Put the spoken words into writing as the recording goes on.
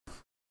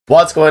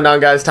What's going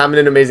on, guys?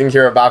 Taimanin Amazing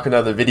here, back with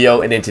another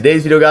video. And in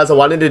today's video, guys, I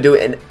wanted to do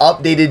an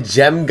updated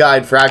gem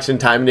guide for Action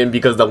Taimanin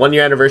because the 1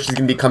 year anniversary is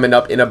going to be coming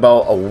up in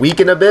about a week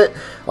and a bit.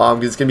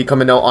 Because it's going to be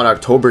coming out on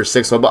October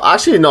 6th. So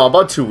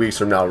about 2 weeks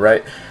from now,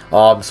 right?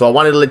 So I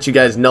wanted to let you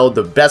guys know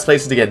the best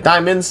places to get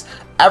diamonds,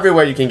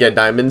 everywhere you can get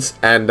diamonds,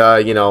 and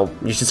you know,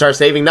 you should start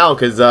saving now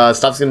because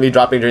stuff's going to be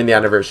dropping during the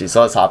anniversary.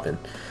 So let's hop in.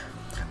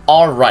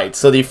 Alright,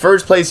 so the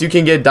first place you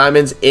can get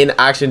diamonds in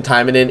Action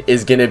Taimanin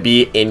is going to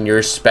be in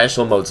your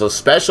special mode. So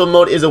special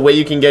mode is a way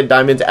you can get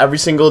diamonds every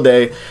single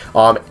day.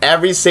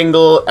 Every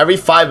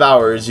 5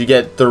 hours you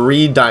get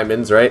 3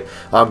 diamonds, right?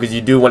 Because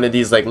you do one of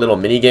these like little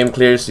mini game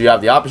clears. So you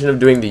have the option of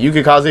doing the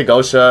Yukikaze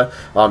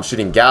Gosha,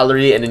 shooting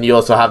gallery, and then you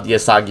also have the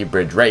Asagi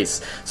bridge race.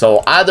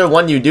 So either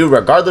one you do,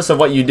 regardless of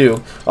what you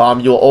do,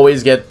 you'll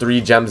always get 3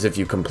 gems if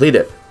you complete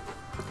it.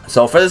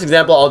 So for this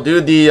example, I'll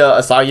do the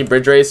Asagi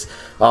bridge race.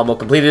 We'll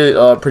complete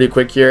it pretty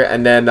quick here,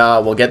 and then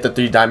we'll get the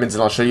 3 diamonds,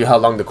 and I'll show you how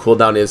long the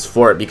cooldown is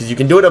for it, because you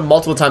can do it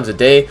multiple times a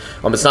day.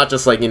 It's not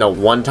just like, you know,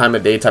 1 time a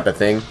day type of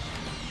thing.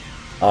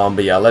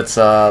 But yeah, let's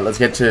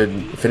get to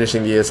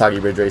finishing the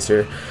Asagi bridge race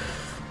here.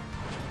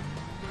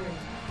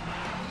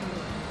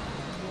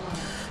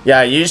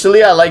 Yeah,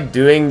 usually I like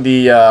doing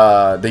the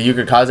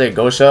Yukikaze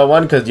Gosha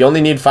one because you only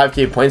need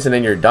 5k points and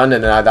then you're done,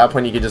 and then at that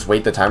point you could just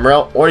wait the timer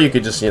out, or you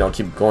could just, you know,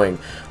 keep going.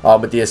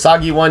 But the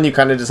Asagi one, you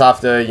kind of just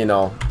have to, you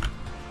know,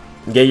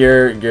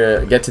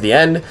 get to the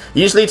end.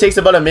 Usually it takes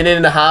about a minute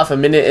and a half, a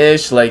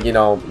minute-ish, like, you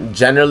know,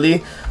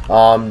 generally,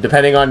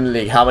 depending on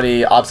like how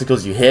many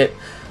obstacles you hit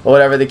or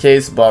whatever the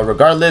case. But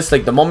regardless,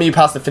 like the moment you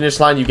pass the finish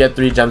line, you get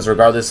 3 gems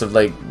regardless of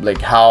like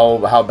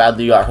how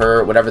badly you got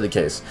hurt, whatever the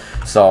case.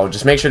 So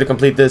just make sure to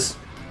complete this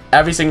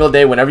every single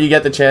day whenever you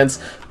get the chance.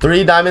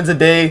 3 diamonds a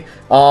day.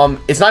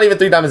 It's not even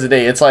 3 diamonds a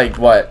day, it's like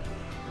what,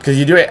 because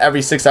you do it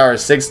every 6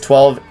 hours, 6,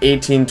 12,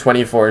 18,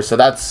 24, so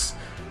that's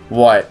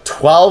what,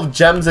 12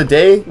 gems a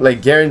day,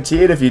 like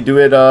guaranteed, if you do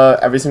it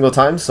every single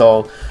time.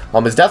 So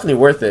it's definitely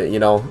worth it, you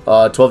know.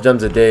 12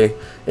 gems a day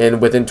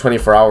within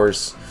 24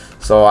 hours.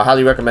 So I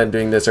highly recommend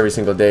doing this every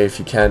single day if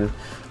you can,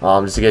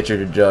 just to get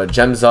your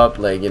gems up,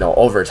 like, you know,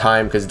 over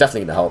time, because it's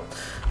definitely gonna help.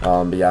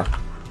 But yeah,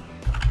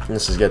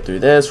 let's just get through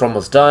this. We're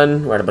almost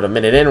done. We're at about a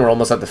minute in. We're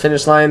almost at the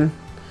finish line.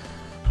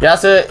 Yeah,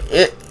 so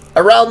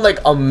around like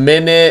a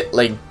minute,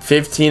 like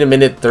 15, a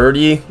minute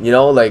 30, you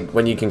know, like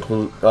when you can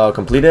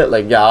complete it.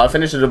 Like, yeah, I'll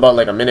finish it about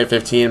like a minute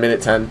 15,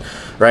 minute 10,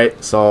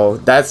 right? So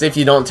that's if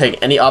you don't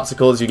take any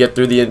obstacles, you get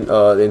through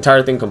the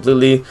entire thing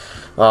completely.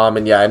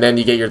 And yeah, and then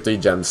you get your 3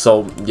 gems.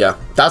 So yeah,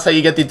 that's how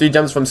you get the 3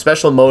 gems from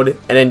special mode.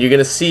 And then you're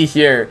gonna see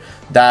here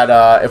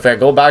that if I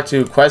go back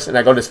to quest and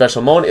I go to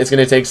special mode, it's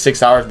gonna take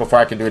 6 hours before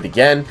I can do it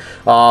again.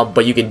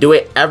 But you can do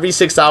it every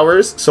 6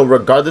 hours. So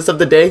regardless of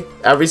the day,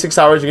 every 6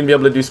 hours you're gonna be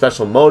able to do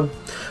special mode.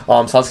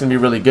 So that's gonna be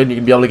really good. You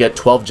can be able to get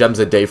 12 gems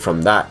a day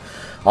from that.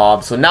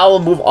 So now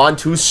we'll move on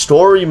to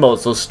story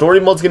mode. So story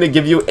mode is going to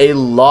give you a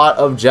lot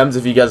of gems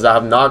if you guys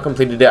have not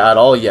completed it at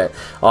all yet.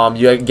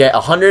 You get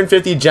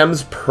 150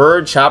 gems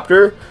per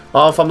chapter,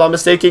 if I'm not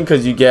mistaken,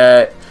 because you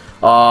get,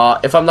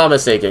 if I'm not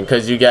mistaken,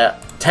 because you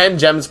get 10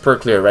 gems per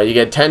clear, right? You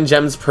get 10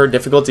 gems per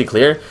difficulty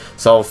clear.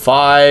 So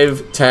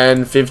 5,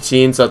 10,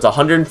 15, so it's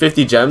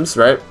 150 gems,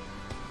 right?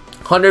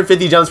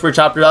 150 gems per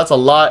chapter, that's a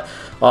lot.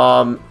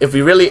 If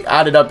we really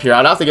add it up here,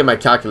 I'd have to get my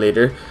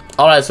calculator.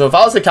 Alright, so if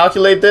I was to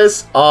calculate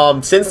this,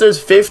 since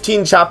there's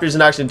 15 chapters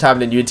in Action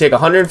Taimanin, you'd take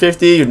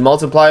 150, you'd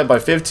multiply it by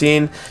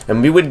 15,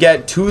 and we would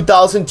get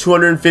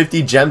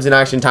 2,250 gems in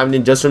Action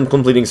Taimanin just from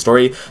completing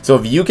story. So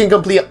if you can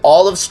complete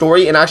all of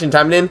story in Action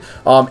Taimanin,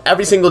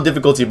 every single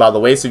difficulty, by the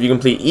way, so if you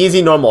complete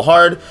easy, normal,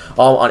 hard,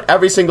 on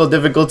every single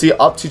difficulty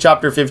up to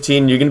chapter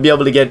 15, you're gonna be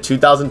able to get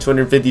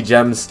 2,250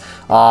 gems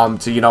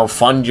to, you know,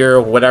 fund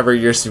your whatever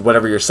your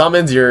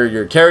summons,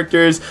 your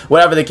characters,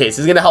 whatever the case.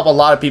 It's gonna help a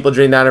lot of people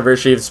during the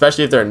anniversary,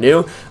 especially if they're new,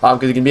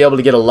 because you can be able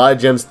to get a lot of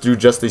gems through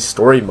just the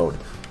story mode.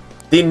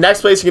 The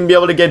next place you can be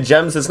able to get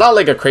gems, it's not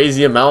like a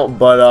crazy amount,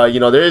 but you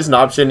know, there is an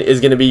option, is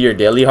going to be your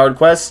daily hard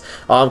quests,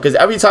 because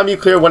every time you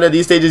clear one of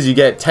these stages you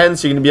get 10,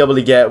 so you're going to be able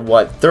to get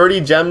what, 30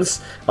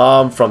 gems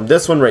from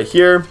this one right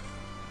here.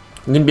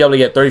 You're going to be able to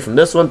get 30 from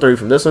this one, 30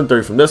 from this one,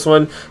 30 from this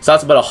one. So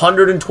that's about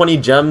 120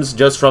 gems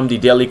just from the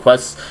daily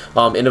quests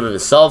in of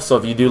itself. So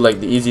if you do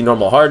like the easy,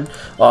 normal, hard,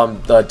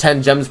 the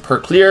 10 gems per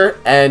clear,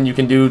 and you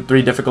can do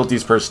 3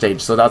 difficulties per stage.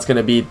 So that's going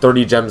to be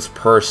 30 gems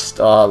per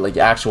like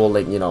actual,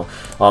 like, you know,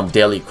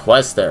 daily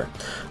quest there.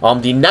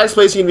 The next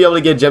place you can be able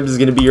to get gems is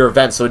going to be your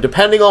events. So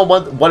depending on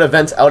what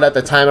event's out at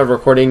the time of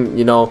recording,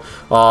 you know,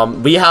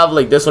 we have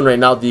like this one right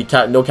now, the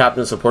no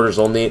captain supporters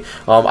only.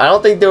 I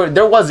don't think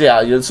there was,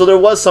 yeah, so there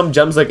was some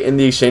gems like in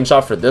the exchange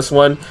shop for this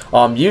one.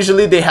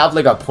 Usually they have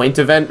like a point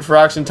event for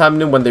Action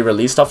Taimanin when they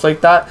release stuff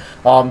like that.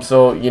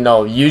 So, you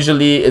know,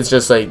 usually it's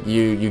just like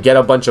you get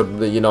a bunch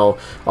of, you know,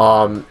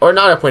 or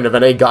not a point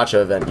event, a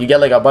gacha event. You get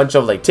like a bunch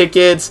of like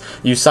tickets,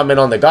 you summon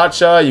on the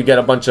gacha, you get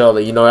a bunch of,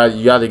 you know,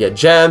 you either get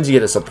gems, you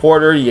get a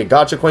supporter, you get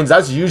gacha coins.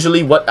 That's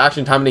usually what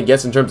Action Taimanin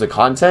gets in terms of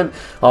content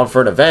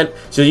for an event.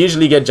 So you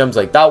usually get gems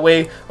like that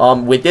way.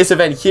 With this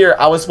event here,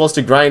 I was supposed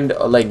to grind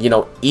like, you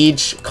know,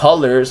 each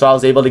color, so I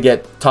was able to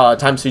get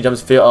times 3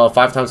 gems 5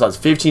 times, so that's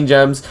 15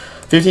 gems.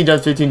 15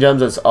 gems, 15 gems,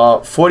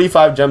 that's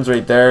 45 gems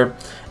right there.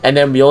 And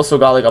then we also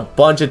got like a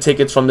bunch of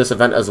tickets from this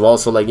event as well.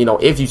 So like, you know,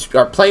 if you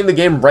are playing the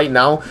game right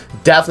now,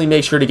 definitely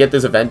make sure to get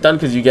this event done,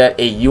 because you get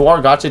a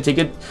UR gacha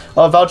ticket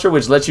voucher,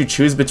 which lets you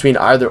choose between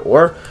either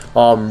or.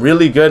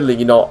 Really good, like,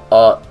 you know,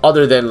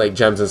 other than like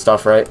gems and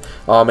stuff, right?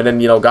 And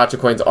then, you know, gacha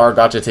coins are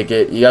gacha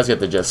ticket. You guys get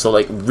the gist. So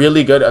like,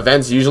 really good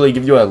events usually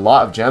give you a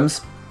lot of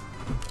gems.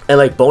 And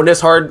like bonus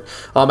hard,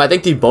 I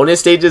think the bonus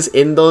stages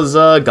in those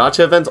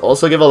gacha events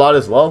also give a lot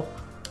as well.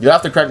 You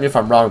have to correct me if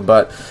I'm wrong,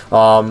 but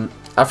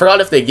I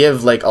forgot if they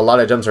give like a lot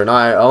of gems or not.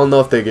 I don't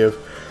know if they give.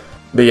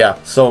 But yeah,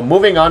 so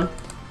moving on.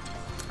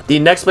 The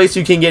next place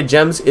you can get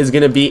gems is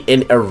going to be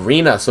in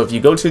Arena. So if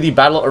you go to the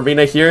Battle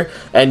Arena here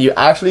and you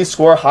actually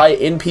score high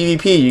in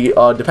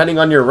PvP, depending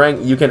on your rank,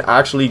 you can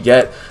actually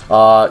get,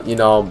 you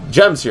know,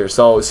 gems here.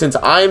 So since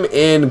I'm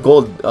in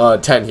Gold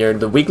 10 here,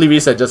 the weekly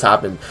reset just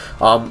happened,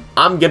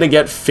 I'm going to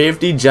get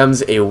 50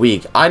 gems a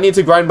week. I need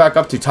to grind back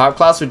up to top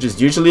class, which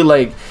is usually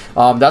like,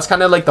 that's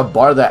kind of like the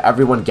bar that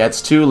everyone gets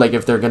to, like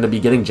if they're going to be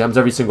getting gems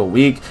every single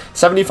week.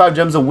 75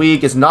 gems a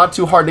week is not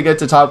too hard to get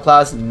to top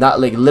class. Not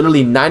like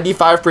literally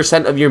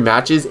 95% of your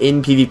matches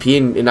in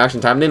PvP in Action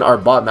Taimanin are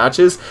bot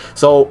matches.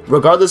 So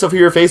regardless of who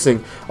you're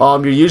facing,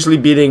 you're usually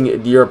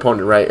beating your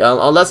opponent, right?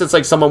 Unless it's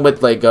like someone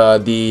with like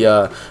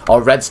the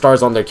red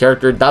stars on their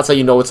character. That's how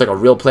you know it's like a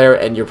real player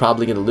and you're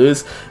probably gonna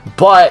lose.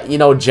 But you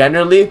know,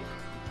 generally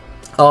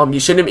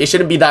it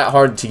shouldn't be that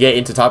hard to get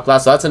into top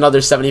class. So that's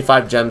another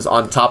 75 gems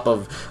on top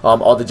of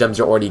all the gems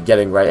you're already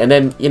getting, right? And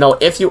then, you know,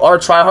 if you are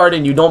try hard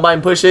and you don't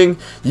mind pushing,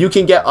 you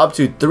can get up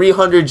to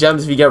 300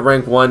 gems if you get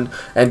rank 1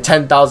 and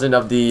 10,000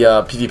 of the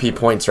PvP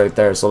points right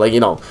there. So like, you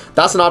know,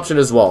 that's an option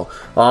as well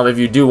if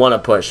you do want to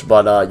push.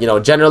 But you know,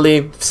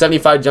 generally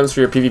 75 gems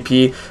for your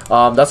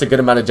PvP, that's a good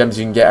amount of gems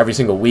you can get every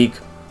single week.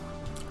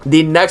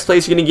 The next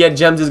place you're going to get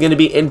gems is going to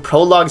be in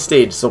Prologue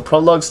stage. So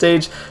Prologue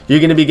stage, you're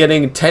going to be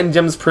getting 10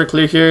 gems per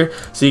clear here.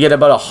 So you get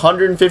about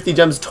 150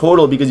 gems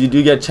total, because you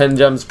do get 10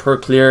 gems per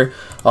clear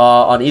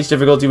on each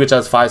difficulty, which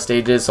has 5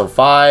 stages. So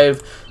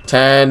 5,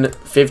 10,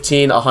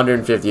 15,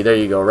 150. There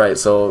you go, right?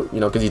 So,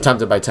 you know, because you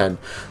times it by 10.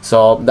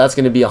 So that's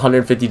going to be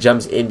 150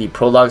 gems in the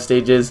Prologue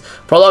stages.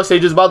 Prologue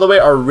stages, by the way,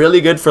 are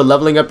really good for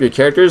leveling up your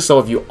characters. So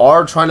if you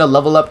are trying to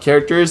level up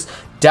characters,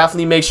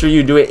 definitely make sure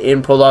you do it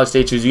in Prologue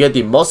stage, because you get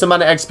the most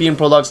amount of XP in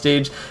Prologue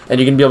stage and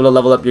you're going to be able to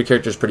level up your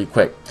characters pretty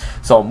quick.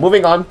 So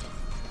moving on.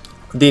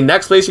 The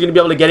next place you're going to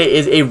be able to get it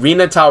is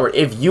Arena Tower.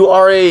 If you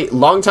are a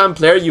long-time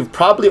player, you've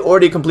probably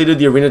already completed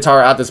the Arena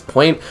Tower at this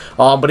point.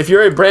 But if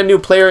you're a brand new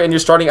player and you're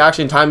starting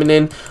Action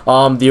Taimanin,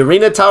 the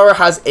Arena Tower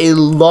has a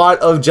lot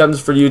of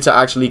gems for you to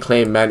actually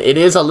claim, man. It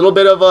is a little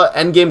bit of a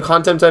endgame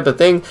content type of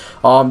thing.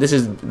 This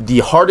is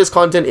the hardest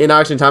content in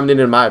Action Taimanin,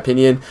 in my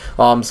opinion.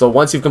 So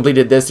once you've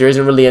completed this, there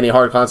isn't really any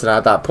hard content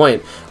at that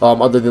point,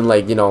 other than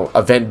like, you know,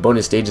 event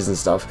bonus stages and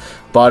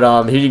stuff.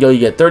 But here you go, you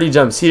get 30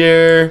 gems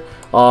here.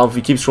 If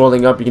you keep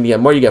scrolling up, you're gonna get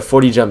more. You get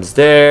 40 gems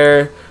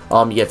there.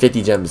 You get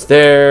 50 gems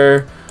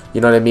there.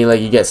 You know what I mean?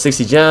 Like, you get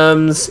 60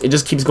 gems. It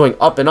just keeps going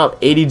up and up.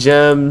 80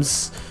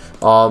 gems.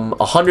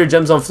 100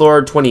 gems on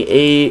floor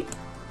 28.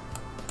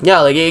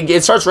 Yeah, like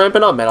it starts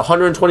ramping up, man.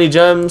 120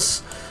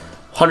 gems.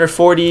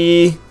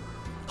 140.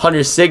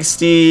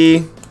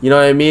 160. You know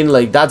what I mean?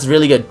 Like, that's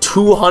really good.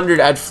 200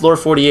 at floor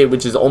 48,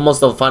 which is almost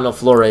the final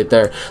floor right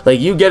there. Like,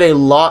 you get a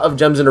lot of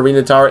gems in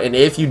Arena Tower, and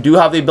if you do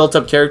have a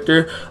built-up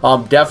character,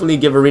 definitely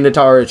give Arena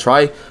Tower a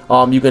try.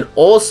 You can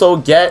also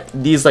get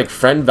these, like,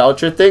 friend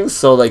voucher things.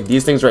 So, like,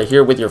 these things right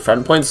here with your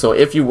friend points. So,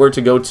 if you were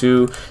to go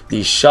to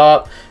the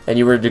shop and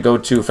you were to go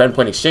to friend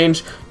point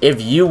exchange,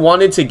 if you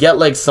wanted to get,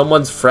 like,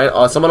 someone's friend,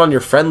 someone on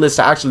your friend list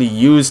to actually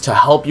use to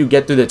help you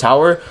get through the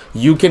tower,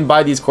 you can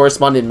buy these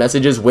correspondent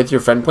messages with your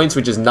friend points,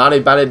 which is not a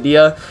bad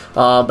idea.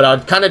 But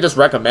I'd kind of just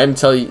recommend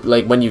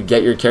like when you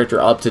get your character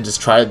up to just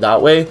try it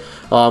that way,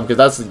 because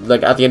that's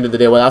like at the end of the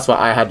day, well, that's what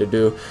I had to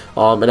do,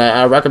 and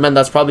I recommend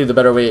that's probably the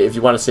better way if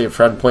you want to save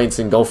friend points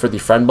and go for the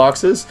friend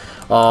boxes.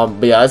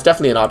 But yeah, it's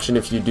definitely an option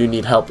if you do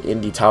need help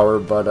in the tower.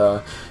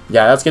 But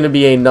yeah, that's going to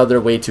be another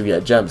way to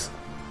get gems.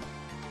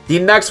 The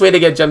next way to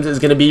get gems is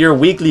going to be your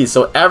weeklies.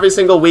 So every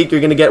single week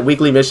you're going to get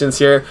weekly missions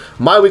here.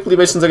 My weekly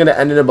missions are going to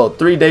end in about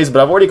 3 days, but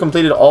I've already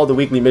completed all the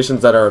weekly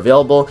missions that are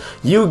available.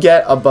 You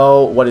get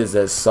about, what is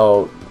this?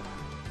 So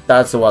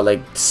that's what,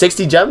 like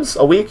 60 gems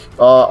a week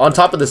on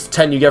top of this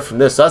 10 you get from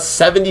this. So that's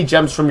 70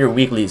 gems from your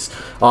weeklies,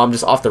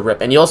 just off the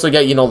rip. And you also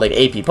get, you know, like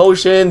AP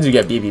potions, you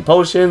get BB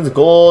potions,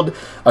 gold,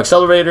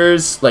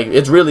 accelerators. Like,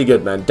 it's really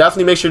good, man.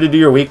 Definitely make sure to do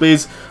your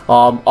weeklies.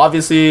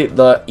 Obviously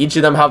each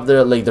of them have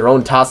their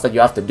own tasks that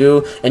you have to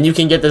do, and you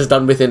can get this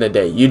done within a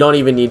day. You don't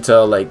even need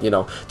to, like, you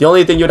know, the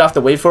only thing you'd have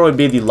to wait for would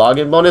be the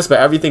login bonus, but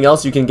everything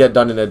else you can get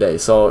done in a day.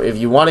 So if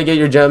you want to get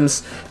your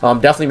gems,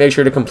 definitely make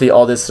sure to complete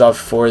all this stuff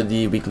for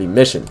the weekly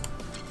mission.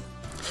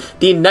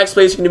 The next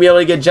place you're going to be able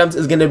to get gems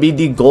is going to be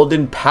the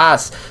golden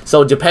pass.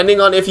 So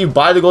depending on if you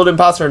buy the golden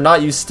pass or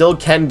not, you still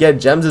can get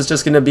gems. It's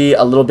just going to be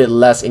a little bit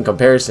less in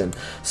comparison.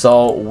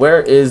 So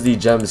where is the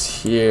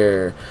gems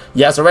here?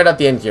 Yeah, so right at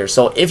the end here.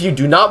 So if you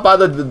do not buy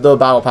the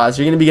battle pass,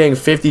 you're going to be getting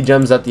 50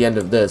 gems at the end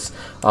of this.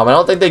 I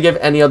don't think they give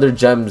any other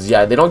gems.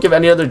 Yeah, they don't give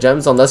any other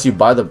gems unless you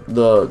buy the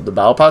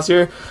battle pass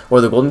here, or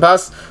the golden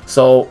pass.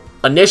 So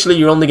initially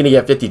you're only going to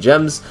get 50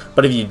 gems,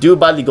 but if you do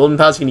buy the golden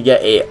pass, you're going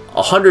to get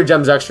 100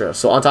 gems extra.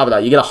 So on top of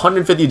that, you get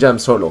 150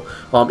 gems total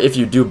if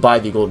you do buy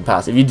the golden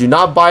pass. If you do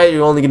not buy it,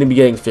 you're only going to be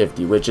getting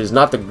 50, which is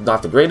not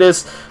the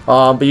greatest,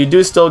 but you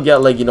do still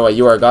get, like, you know, a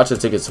UR Gacha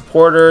ticket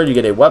supporter, you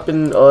get a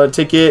weapon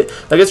ticket.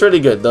 Like, it's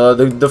really good.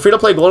 The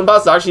free-to-play golden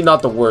pass is actually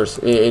not the worst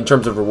in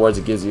terms of rewards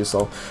it gives you,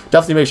 so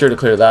definitely make sure to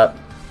clear that.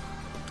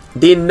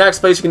 The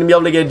next place you're going to be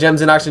able to get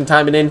gems in Action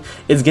Taimanin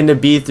is going to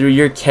be through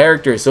your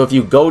character. So if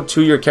you go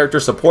to your character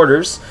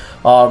supporters,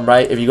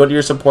 right, if you go to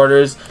your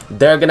supporters,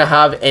 they're going to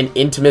have an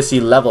intimacy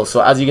level. So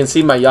as you can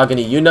see, my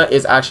Yagami Yuna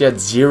is actually at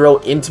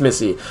 0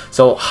 intimacy.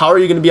 So how are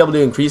you going to be able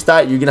to increase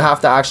that? You're going to have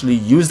to actually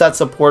use that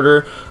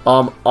supporter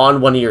on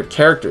one of your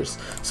characters.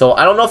 So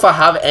I don't know if I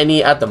have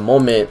any at the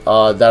moment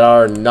that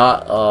are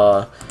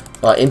not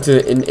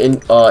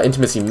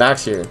intimacy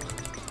max here.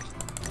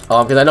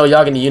 Because I know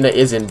Yagami Yuna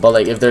isn't, but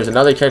like if there's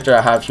another character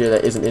I have here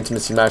that isn't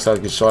intimacy max, I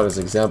could show it as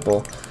an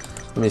example.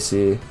 Let me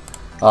see.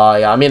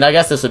 Yeah, I mean, I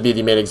guess this would be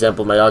the main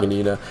example of my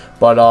Yagami Yuna.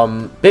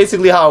 But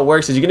basically how it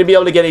works is you're going to be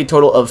able to get a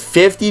total of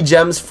 50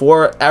 gems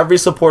for every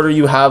supporter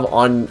you have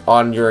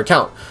on your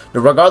account.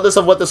 Now, regardless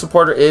of what the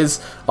supporter is,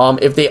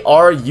 if they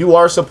are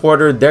UR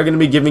supporter, they're going to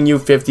be giving you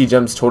 50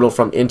 gems total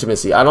from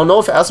intimacy. I don't know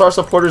if SR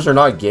supporters or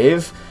not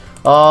gave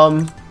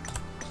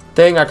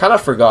thing. I kind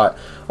of forgot.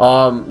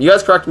 You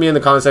guys correct me in the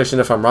comment section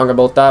if I'm wrong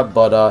about that,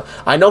 but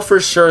I know for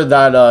sure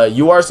that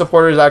UR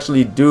supporters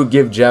actually do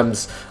give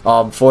gems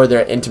for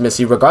their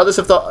intimacy, regardless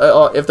if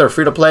they're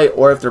free to play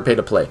or if they're pay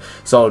to play.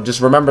 So just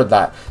remember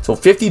that. So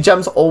 50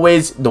 gems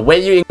always. The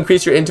way you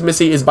increase your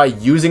intimacy is by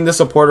using the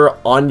supporter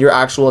on your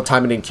actual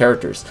Taimanin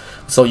characters.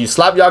 So you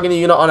slap Yagami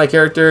Yuna on a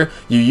character,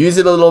 you use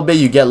it a little bit,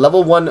 you get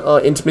level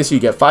 1 intimacy,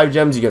 you get 5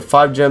 gems, you get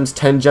 5 gems,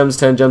 10 gems,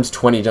 10 gems,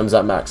 20 gems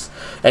at max.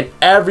 And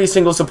every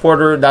single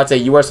supporter that's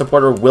a UR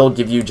supporter will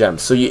give you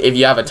gems. So if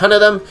you have a ton of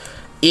them,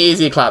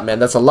 easy clap, man.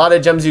 That's a lot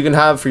of gems you can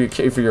have for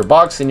your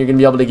box, and you're gonna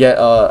be able to get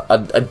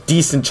a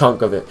decent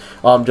chunk of it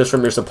just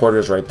from your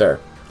supporters right there.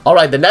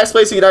 Alright, the next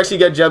place you can actually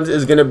get gems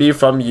is going to be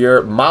from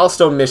your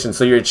milestone missions,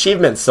 so your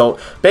achievements. So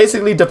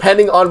basically,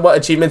 depending on what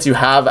achievements you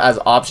have as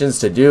options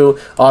to do,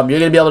 you're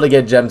going to be able to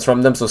get gems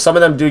from them. So some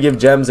of them do give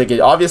gems. Like, it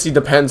obviously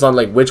depends on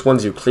like which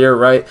ones you clear,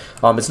 right?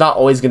 It's not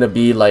always going to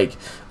be like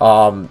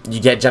you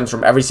get gems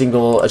from every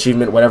single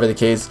achievement, whatever the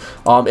case.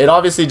 It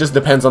obviously just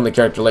depends on the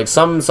character. Like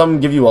some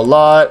give you a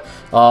lot.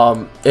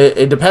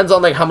 It depends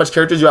on like how much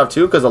characters you have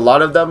too, because a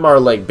lot of them are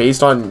like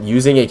based on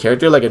using a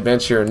character, like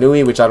Advanced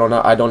Shiranui, which I don't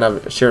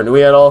have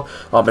Shiranui at all.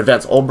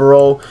 Advanced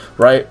Oboro,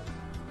 right,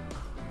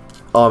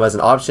 as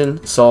an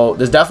option. So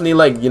there's definitely,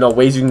 like, you know,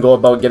 ways you can go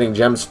about getting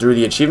gems through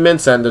the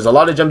achievements, and there's a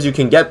lot of gems you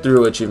can get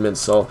through achievements.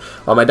 So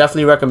I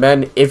definitely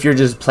recommend, if you're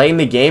just playing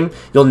the game,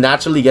 you'll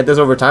naturally get this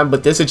over time,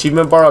 but this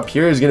achievement bar up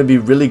here is going to be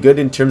really good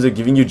in terms of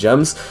giving you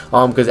gems,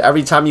 because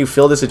every time you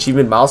fill this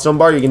achievement milestone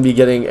bar, you're going to be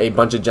getting a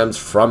bunch of gems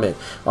from it.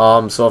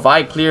 So if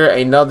I clear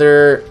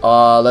another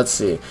let's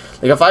see,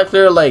 like if I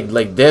clear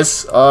like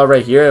this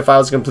right here, if I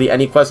was to complete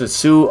any quest with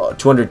Sue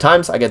 200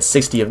 times, I get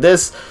 60 of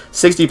this.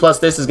 60 plus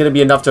this is going to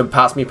be enough to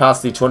pass me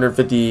past the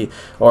 250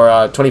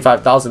 or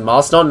 25,000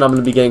 milestone, and I'm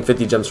going to be getting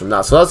 50 gems from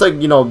that. So that's, like,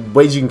 you know,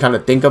 ways you can kind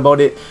of think about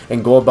it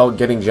and go about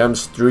getting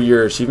gems through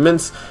your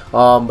achievements.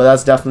 But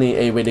that's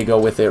definitely a way to go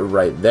with it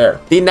right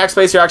there. The next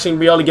place you're actually going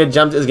to be able to get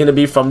gems is going to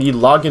be from the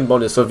login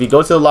bonus. So if you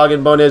go to the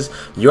login bonus,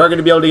 you are going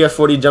to be able to get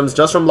 40 gems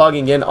just from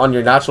logging in on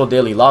your natural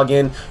daily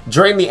login.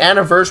 During the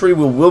anniversary,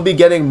 we will be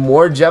getting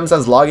more gems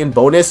as login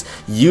bonus.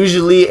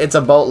 Usually it's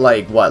about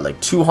like what,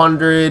 like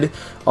 200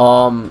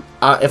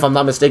 if I'm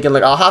not mistaken.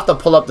 Like, I'll have to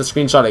pull up the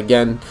screenshot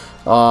again,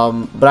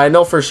 but I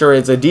know for sure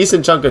it's a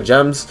decent chunk of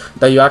gems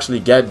that you actually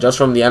get just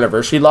from the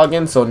anniversary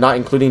login, so not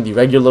including the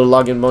regular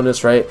login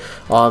bonus, right?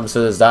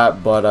 So there's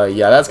that. But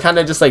yeah, that's kind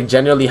of just like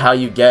generally how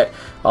you get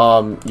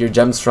your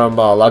gems from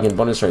login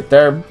bonus right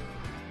there.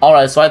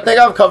 Alright, so I think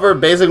I've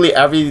covered basically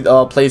every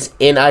place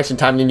in Action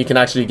Taimanin you can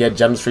actually get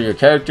gems for your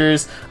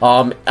characters.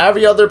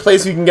 Every other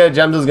place you can get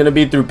gems is going to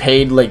be through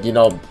paid, like, you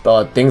know,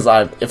 things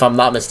like, if I'm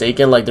not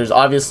mistaken, like, there's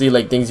obviously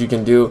like things you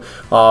can do,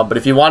 but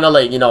if you want to,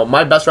 like, you know,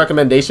 my best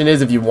recommendation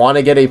is, if you want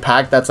to get a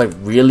pack that's like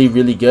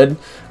really good,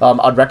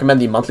 I'd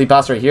recommend the monthly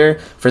pass right here.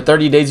 For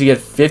 30 days you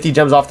get 50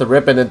 gems off the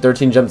rip, and then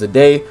 13 gems a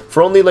day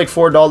for only like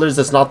 $4.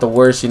 That's not the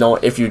worst, you know,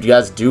 if you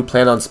guys do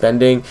plan on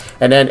spending.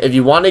 And then if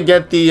you want to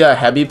get the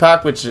heavy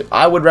pack, which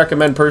I would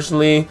recommend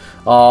personally,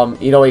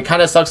 you know, it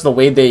kind of sucks the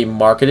way they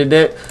marketed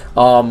it,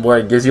 where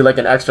it gives you like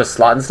an extra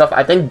slot and stuff.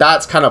 I think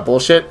that's kind of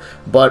bullshit,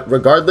 but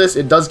regardless,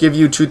 it does give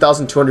you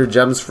 2,200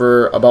 gems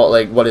for about,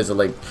 like, what is it,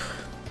 like,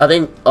 I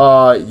think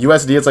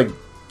USD it's like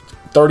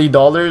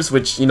 $30,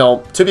 which, you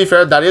know, to be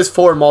fair, that is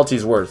 4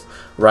 multis worth,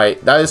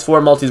 right? That is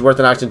 4 multis worth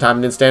in Action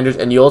Taimanin standards,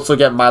 and you also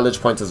get mileage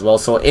points as well.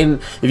 So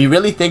if you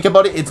really think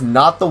about it, it's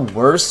not the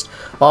worst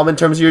in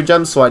terms of your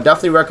gems. So I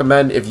definitely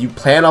recommend, if you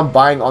plan on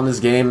buying on this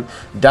game,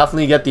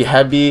 definitely get the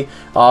heavy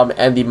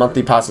and the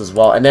monthly pass as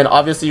well. And then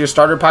obviously your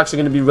starter packs are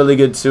going to be really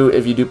good too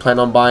if you do plan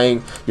on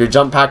buying. Your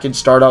jump package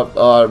startup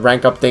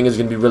rank up thing is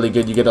going to be really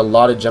good. You get a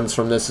lot of gems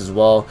from this as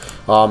well.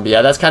 But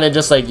yeah, that's kind of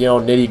just like, you know,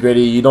 nitty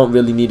gritty. You don't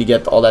really need to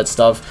get all that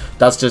stuff.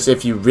 That's just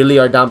if you really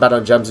are down bad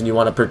on gems and you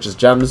want to purchase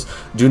gems.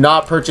 Do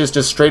not purchase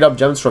just straight up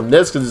gems from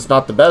this, because it's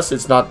not the best.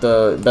 It's not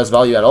the best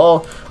value at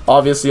all.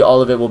 Obviously,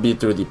 all of it will be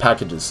through the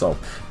packages. So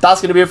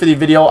that's going to be it for the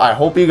video. I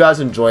hope you guys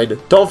enjoyed.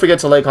 Don't forget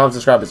to like, comment,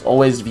 subscribe as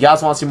always. If you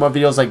guys want to see more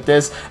videos like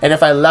this, and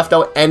if I left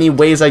out any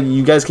ways that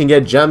you guys can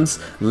get gems,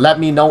 let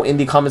me know in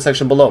the comment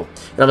section below.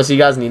 And I'm going to see you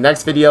guys in the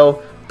next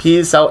video.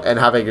 Peace out and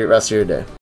have a great rest of your day.